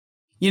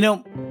You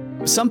know,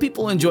 some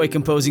people enjoy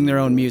composing their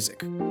own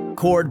music,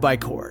 chord by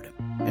chord,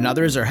 and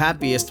others are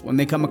happiest when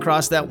they come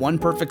across that one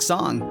perfect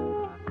song.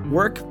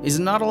 Work is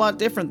not a lot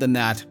different than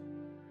that.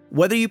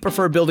 Whether you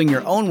prefer building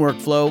your own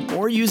workflow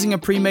or using a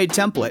pre-made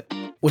template,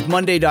 with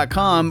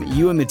Monday.com,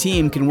 you and the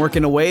team can work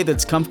in a way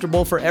that's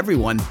comfortable for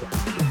everyone.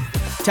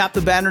 Tap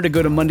the banner to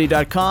go to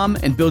Monday.com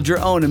and build your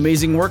own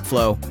amazing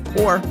workflow,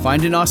 or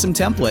find an awesome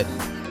template.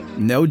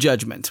 No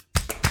judgment.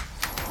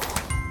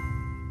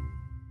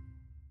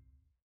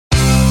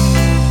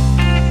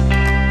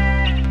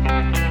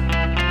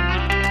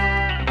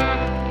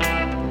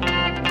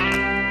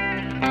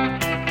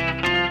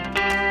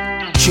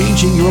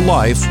 Changing your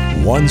life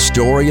one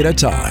story at a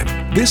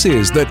time. This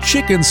is the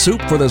Chicken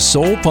Soup for the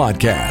Soul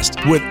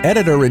podcast with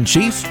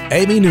Editor-in-Chief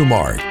Amy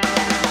Newmark.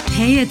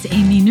 Hey, it's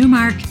Amy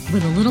Newmark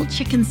with a little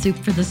Chicken Soup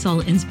for the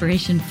Soul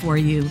inspiration for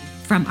you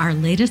from our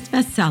latest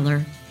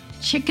bestseller,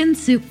 Chicken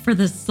Soup for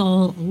the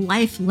Soul: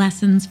 Life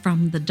Lessons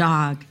from the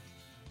Dog.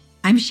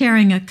 I'm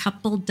sharing a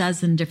couple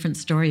dozen different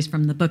stories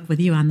from the book with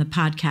you on the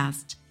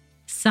podcast,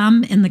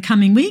 some in the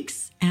coming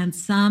weeks and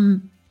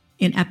some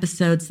in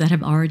episodes that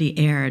have already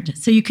aired.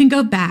 So you can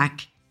go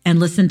back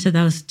and listen to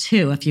those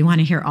too if you want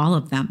to hear all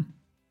of them.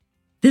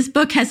 This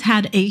book has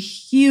had a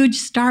huge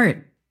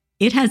start.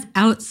 It has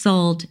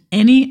outsold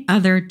any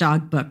other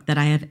dog book that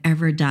I have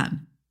ever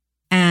done.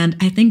 And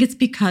I think it's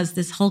because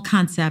this whole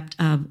concept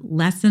of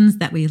lessons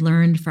that we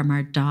learned from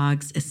our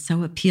dogs is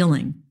so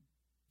appealing.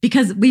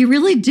 Because we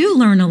really do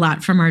learn a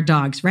lot from our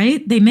dogs,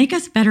 right? They make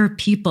us better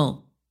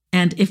people.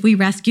 And if we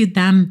rescued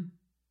them,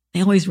 they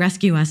always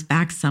rescue us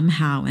back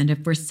somehow. And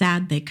if we're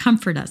sad, they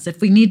comfort us.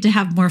 If we need to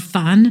have more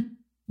fun,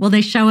 well,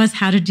 they show us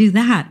how to do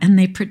that. And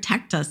they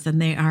protect us.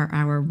 And they are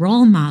our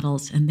role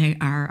models. And they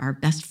are our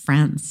best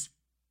friends.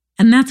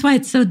 And that's why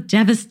it's so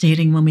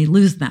devastating when we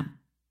lose them.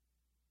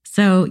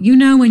 So, you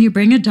know, when you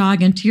bring a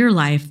dog into your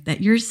life, that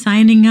you're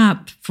signing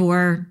up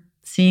for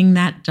seeing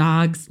that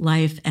dog's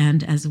life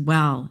end as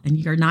well. And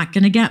you're not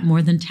going to get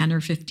more than 10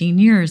 or 15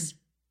 years.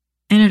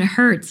 And it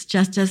hurts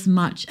just as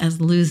much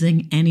as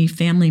losing any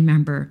family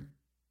member.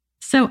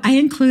 So I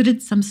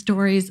included some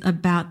stories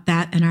about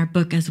that in our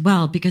book as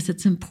well, because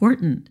it's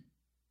important.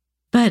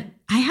 But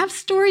I have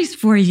stories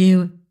for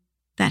you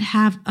that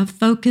have a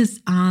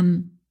focus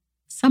on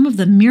some of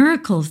the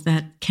miracles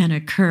that can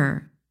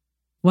occur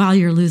while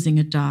you're losing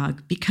a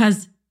dog.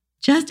 Because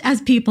just as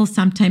people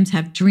sometimes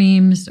have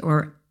dreams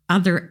or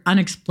other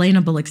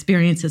unexplainable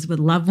experiences with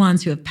loved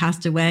ones who have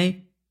passed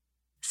away,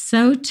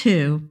 so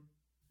too,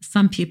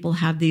 some people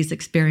have these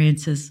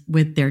experiences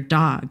with their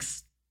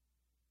dogs.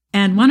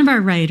 And one of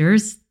our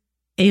writers,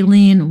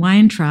 Aileen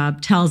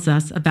Weintraub, tells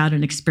us about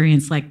an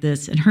experience like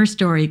this in her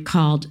story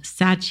called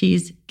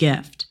Sachi's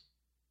Gift.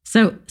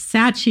 So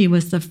Sachi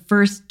was the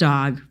first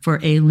dog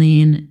for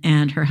Aileen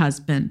and her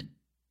husband.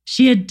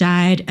 She had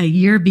died a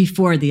year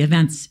before the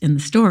events in the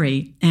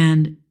story,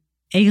 and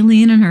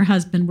Aileen and her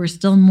husband were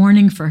still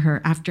mourning for her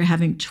after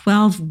having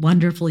 12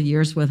 wonderful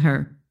years with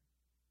her.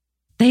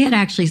 They had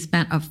actually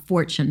spent a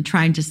fortune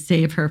trying to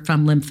save her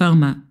from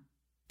lymphoma,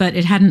 but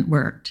it hadn't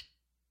worked.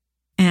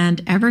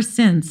 And ever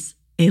since,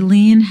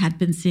 Aileen had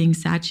been seeing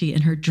Sachi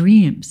in her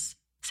dreams.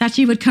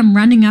 Sachi would come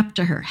running up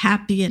to her,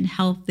 happy and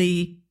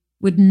healthy,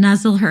 would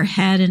nuzzle her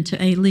head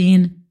into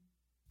Aileen,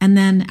 and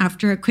then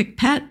after a quick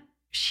pet,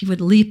 she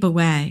would leap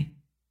away.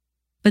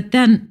 But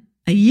then,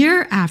 a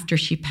year after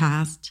she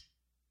passed,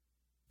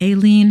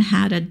 Aileen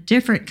had a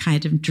different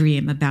kind of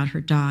dream about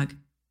her dog.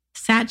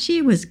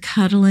 Sachi was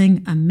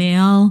cuddling a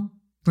male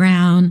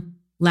brown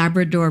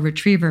Labrador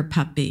retriever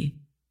puppy.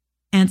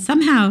 And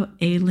somehow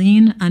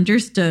Aileen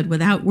understood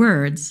without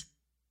words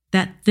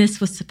that this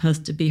was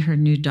supposed to be her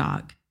new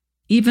dog.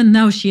 Even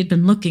though she had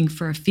been looking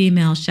for a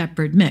female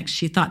shepherd mix,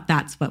 she thought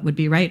that's what would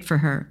be right for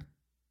her.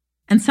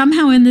 And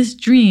somehow in this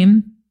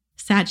dream,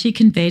 Sachi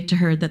conveyed to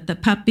her that the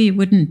puppy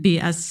wouldn't be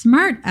as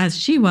smart as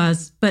she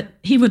was, but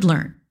he would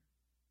learn.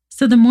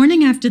 So the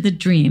morning after the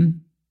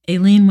dream,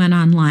 Aileen went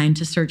online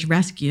to search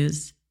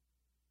rescues,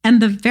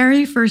 and the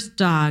very first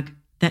dog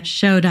that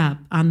showed up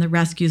on the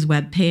rescues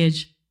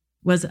webpage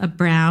was a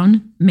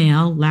brown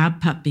male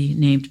lab puppy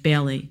named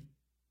Bailey.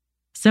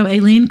 So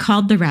Aileen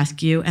called the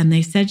rescue, and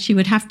they said she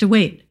would have to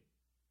wait.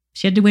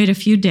 She had to wait a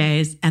few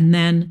days, and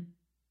then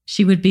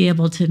she would be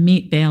able to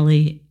meet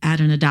Bailey at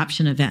an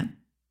adoption event.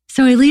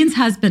 So Aileen's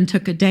husband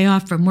took a day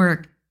off from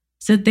work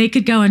so they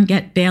could go and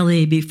get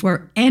Bailey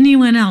before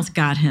anyone else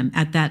got him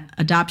at that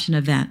adoption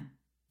event.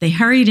 They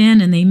hurried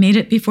in and they made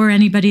it before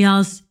anybody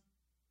else.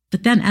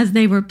 But then as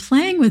they were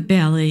playing with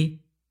Bailey,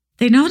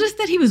 they noticed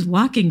that he was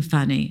walking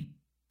funny.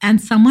 And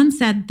someone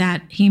said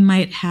that he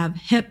might have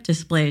hip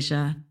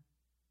dysplasia.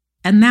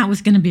 And that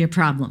was going to be a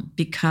problem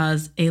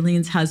because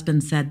Aileen's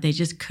husband said they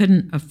just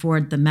couldn't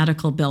afford the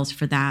medical bills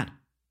for that.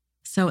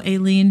 So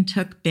Aileen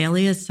took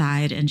Bailey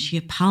aside and she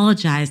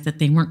apologized that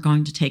they weren't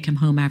going to take him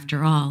home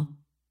after all.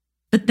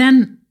 But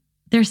then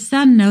their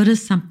son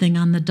noticed something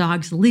on the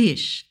dog's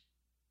leash.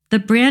 The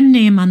brand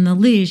name on the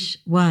leash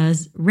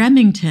was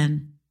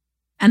Remington,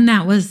 and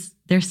that was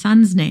their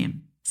son's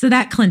name. So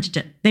that clinched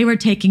it. They were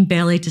taking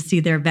Bailey to see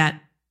their vet.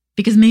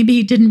 because maybe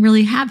he didn't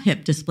really have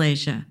hip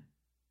dysplasia.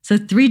 So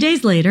 3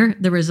 days later,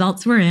 the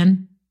results were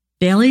in.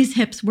 Bailey's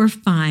hips were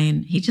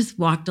fine. He just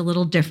walked a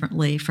little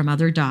differently from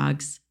other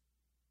dogs.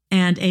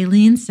 And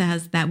Aileen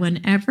says that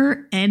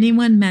whenever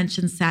anyone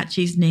mentions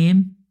Sachi's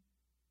name,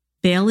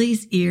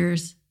 Bailey's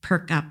ears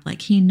perk up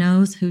like he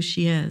knows who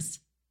she is.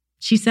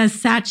 She says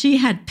Sachi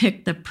had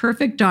picked the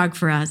perfect dog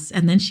for us,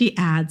 and then she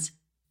adds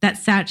that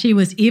Sachi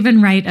was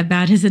even right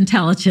about his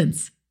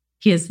intelligence.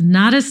 He is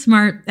not as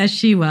smart as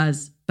she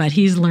was, but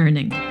he's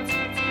learning.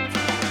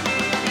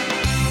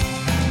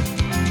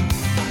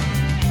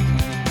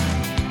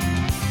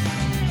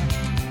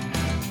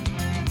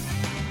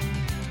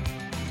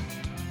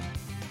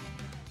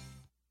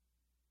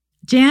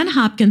 Jan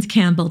Hopkins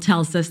Campbell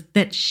tells us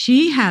that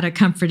she had a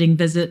comforting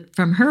visit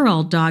from her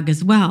old dog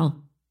as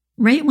well,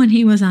 right when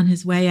he was on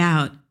his way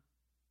out.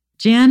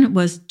 Jan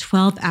was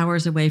 12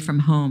 hours away from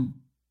home.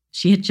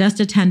 She had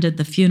just attended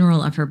the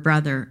funeral of her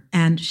brother,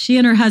 and she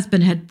and her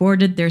husband had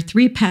boarded their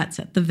 3 pets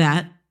at the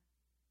vet,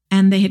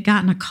 and they had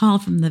gotten a call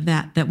from the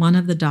vet that one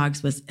of the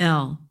dogs was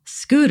ill.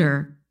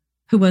 Scooter,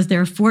 who was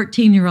their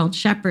 14-year-old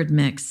shepherd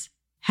mix,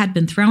 had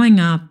been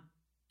throwing up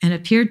and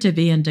appeared to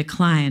be in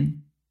decline.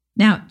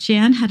 Now,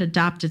 Jan had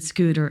adopted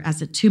Scooter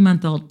as a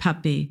 2-month-old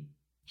puppy.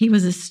 He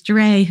was a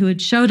stray who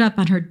had showed up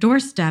on her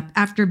doorstep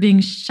after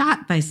being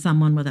shot by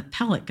someone with a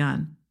pellet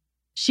gun.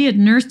 She had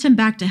nursed him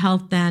back to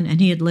health then,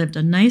 and he had lived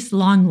a nice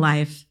long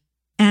life.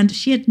 And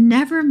she had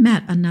never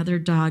met another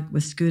dog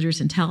with Scooter's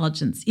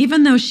intelligence,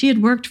 even though she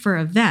had worked for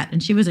a vet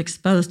and she was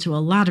exposed to a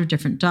lot of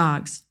different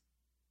dogs.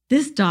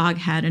 This dog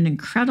had an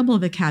incredible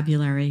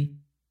vocabulary,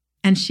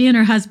 and she and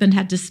her husband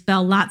had to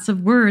spell lots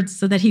of words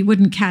so that he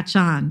wouldn't catch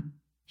on.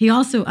 He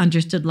also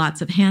understood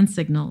lots of hand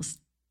signals.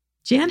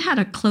 Jan had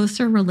a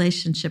closer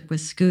relationship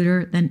with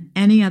Scooter than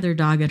any other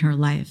dog in her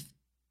life.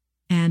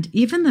 And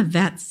even the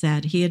vet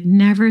said he had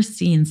never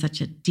seen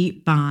such a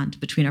deep bond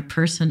between a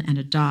person and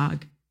a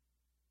dog.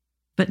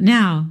 But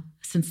now,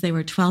 since they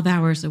were 12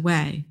 hours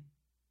away,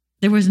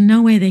 there was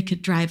no way they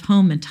could drive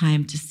home in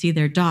time to see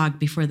their dog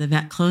before the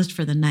vet closed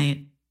for the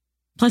night.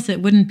 Plus,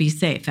 it wouldn't be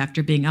safe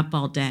after being up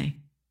all day.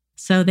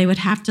 So they would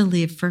have to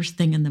leave first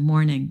thing in the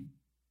morning.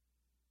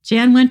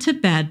 Jan went to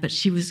bed, but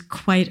she was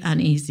quite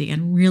uneasy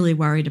and really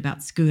worried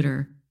about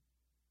Scooter.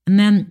 And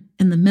then,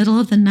 in the middle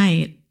of the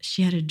night,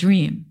 she had a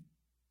dream.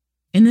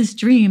 In this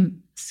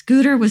dream,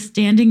 Scooter was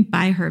standing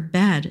by her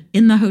bed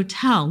in the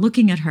hotel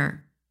looking at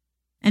her.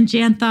 And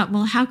Jan thought,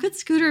 well, how could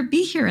Scooter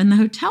be here in the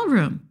hotel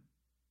room?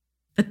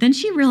 But then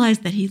she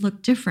realized that he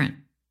looked different.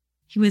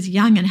 He was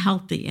young and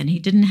healthy, and he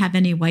didn't have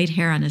any white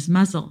hair on his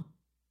muzzle.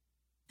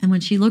 And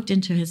when she looked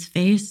into his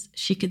face,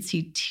 she could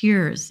see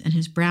tears in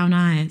his brown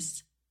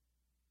eyes.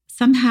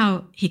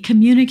 Somehow, he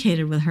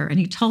communicated with her, and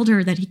he told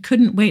her that he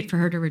couldn't wait for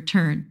her to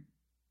return.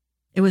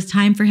 It was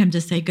time for him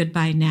to say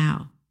goodbye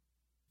now.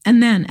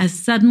 And then, as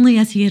suddenly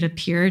as he had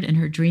appeared in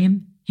her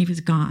dream, he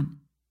was gone.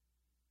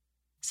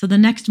 So the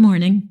next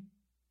morning,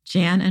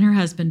 Jan and her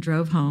husband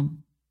drove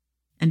home,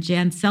 and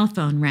Jan's cell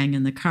phone rang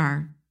in the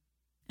car.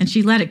 And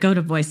she let it go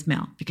to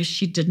voicemail because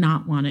she did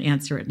not want to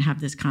answer it and have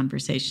this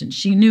conversation.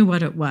 She knew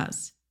what it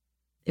was.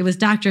 It was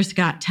Dr.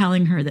 Scott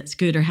telling her that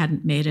Scooter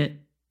hadn't made it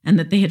and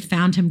that they had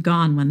found him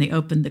gone when they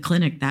opened the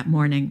clinic that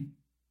morning.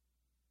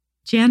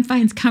 Jan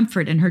finds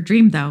comfort in her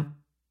dream, though.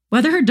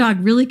 Whether her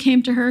dog really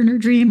came to her in her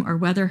dream or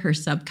whether her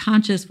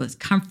subconscious was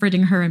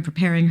comforting her and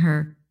preparing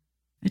her,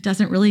 it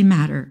doesn't really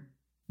matter.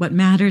 What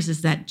matters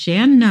is that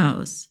Jan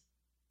knows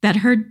that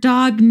her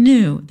dog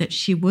knew that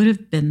she would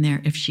have been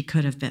there if she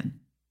could have been.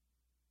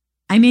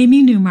 I'm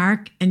Amy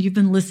Newmark, and you've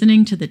been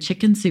listening to the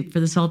Chicken Soup for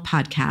the Soul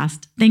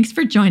podcast. Thanks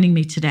for joining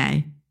me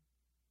today.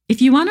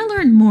 If you want to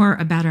learn more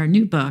about our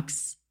new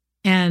books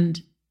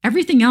and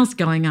everything else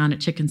going on at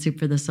Chicken Soup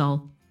for the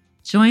Soul,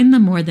 join the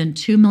more than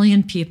 2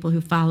 million people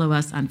who follow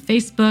us on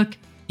Facebook,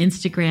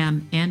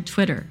 Instagram, and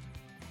Twitter.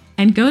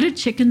 And go to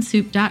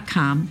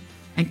chickensoup.com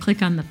and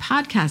click on the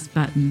podcast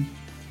button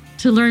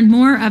to learn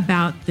more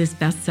about this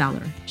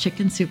bestseller,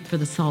 Chicken Soup for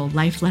the Soul,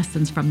 Life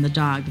Lessons from the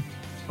Dog.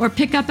 Or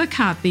pick up a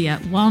copy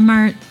at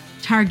Walmart,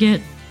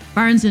 Target,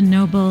 Barnes &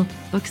 Noble,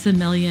 Books A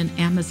Million,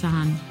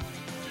 Amazon,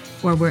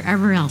 or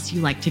wherever else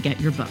you like to get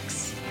your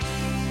books.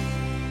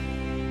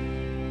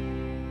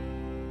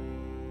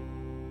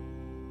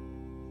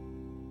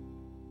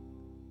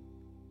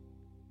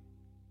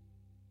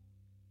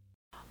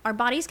 Our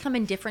bodies come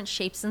in different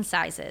shapes and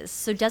sizes,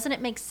 so doesn't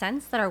it make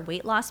sense that our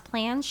weight loss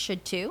plans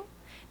should too?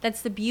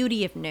 That's the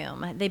beauty of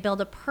Noom. They build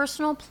a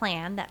personal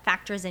plan that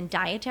factors in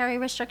dietary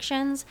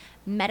restrictions,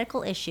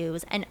 medical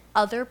issues, and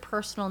other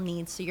personal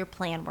needs so your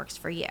plan works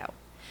for you.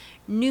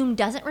 Noom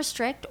doesn't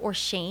restrict or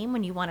shame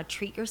when you want to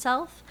treat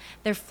yourself.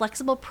 Their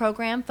flexible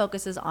program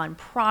focuses on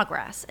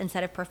progress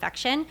instead of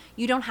perfection.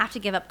 You don't have to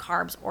give up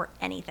carbs or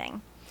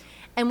anything.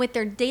 And with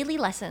their daily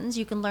lessons,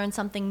 you can learn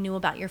something new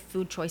about your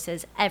food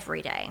choices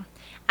every day.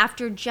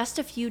 After just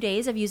a few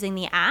days of using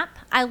the app,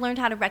 I learned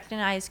how to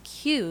recognize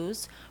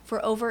cues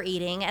for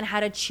overeating and how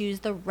to choose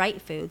the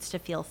right foods to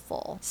feel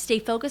full. Stay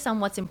focused on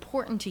what's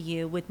important to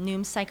you with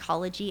Noom's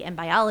psychology and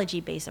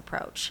biology-based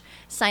approach.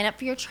 Sign up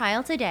for your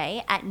trial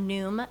today at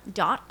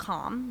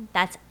Noom.com.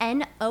 That's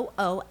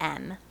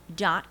Noom.com.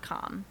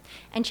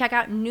 And check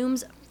out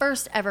Noom's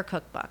first ever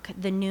cookbook,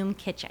 The Noom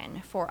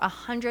Kitchen, for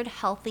 100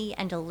 healthy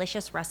and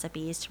delicious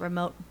recipes to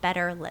promote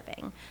better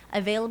living.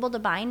 Available to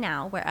buy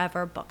now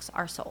wherever books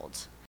are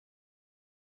sold.